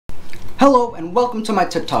Hello and welcome to my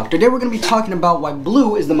TED Talk. Today we're going to be talking about why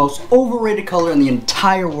blue is the most overrated color in the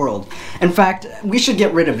entire world. In fact, we should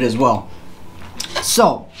get rid of it as well.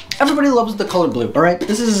 So, everybody loves the color blue, alright?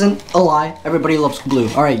 This isn't a lie. Everybody loves blue.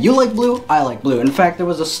 Alright, you like blue, I like blue. In fact, there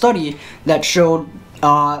was a study that showed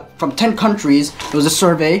from 10 countries, it was a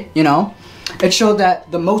survey, it showed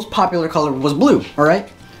that the most popular color was blue, alright?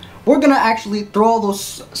 We're going to actually throw all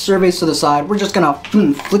those surveys to the side. We're just going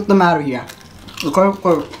to flick them out of here.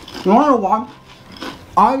 Okay? You wanna know why?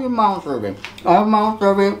 I did my own survey. I have my own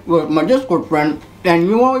survey with my Discord friend, and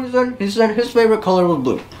you know what he said? He said his favorite color was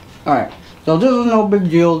blue. Alright, so this is no big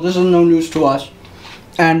deal. This is no news to us.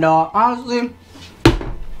 And honestly,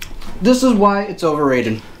 this is why it's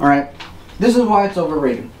overrated. Alright? This is why it's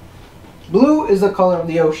overrated. Blue is the color of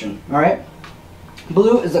the ocean. Alright?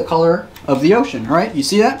 Blue is the color of the ocean. Alright? You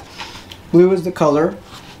see that? Blue is the color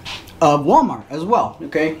of Walmart as well,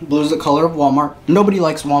 okay? Blue is the color of Walmart. Nobody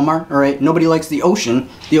likes Walmart, alright? Nobody likes the ocean.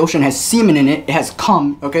 The ocean has semen in it. It has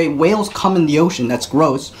cum, okay? Whales come in the ocean. That's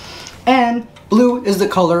gross. And blue is the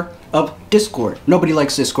color of Discord. Nobody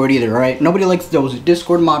likes Discord either, alright? Nobody likes those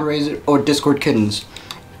Discord moderators or Discord kittens.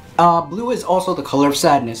 Blue is also the color of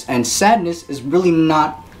sadness. And sadness is really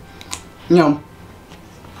not,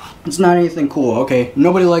 it's not anything cool, okay?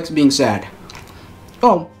 Nobody likes being sad.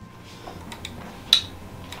 Oh.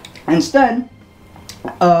 Instead,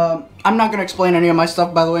 I'm not going to explain any of my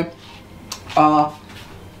stuff, by the way. My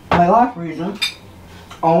last reason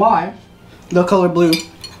on why the color blue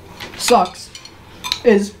sucks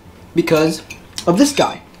is because of this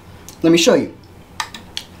guy. Let me show you.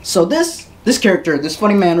 So this character, this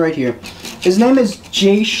funny man right here, his name is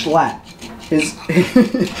Jschlatt.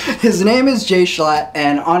 His name is Jschlatt,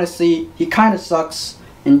 and honestly, he kind of sucks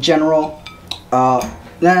in general.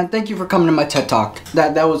 Thank you for coming to my TED Talk.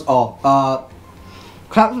 That was all.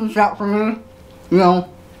 Clap some shout for me.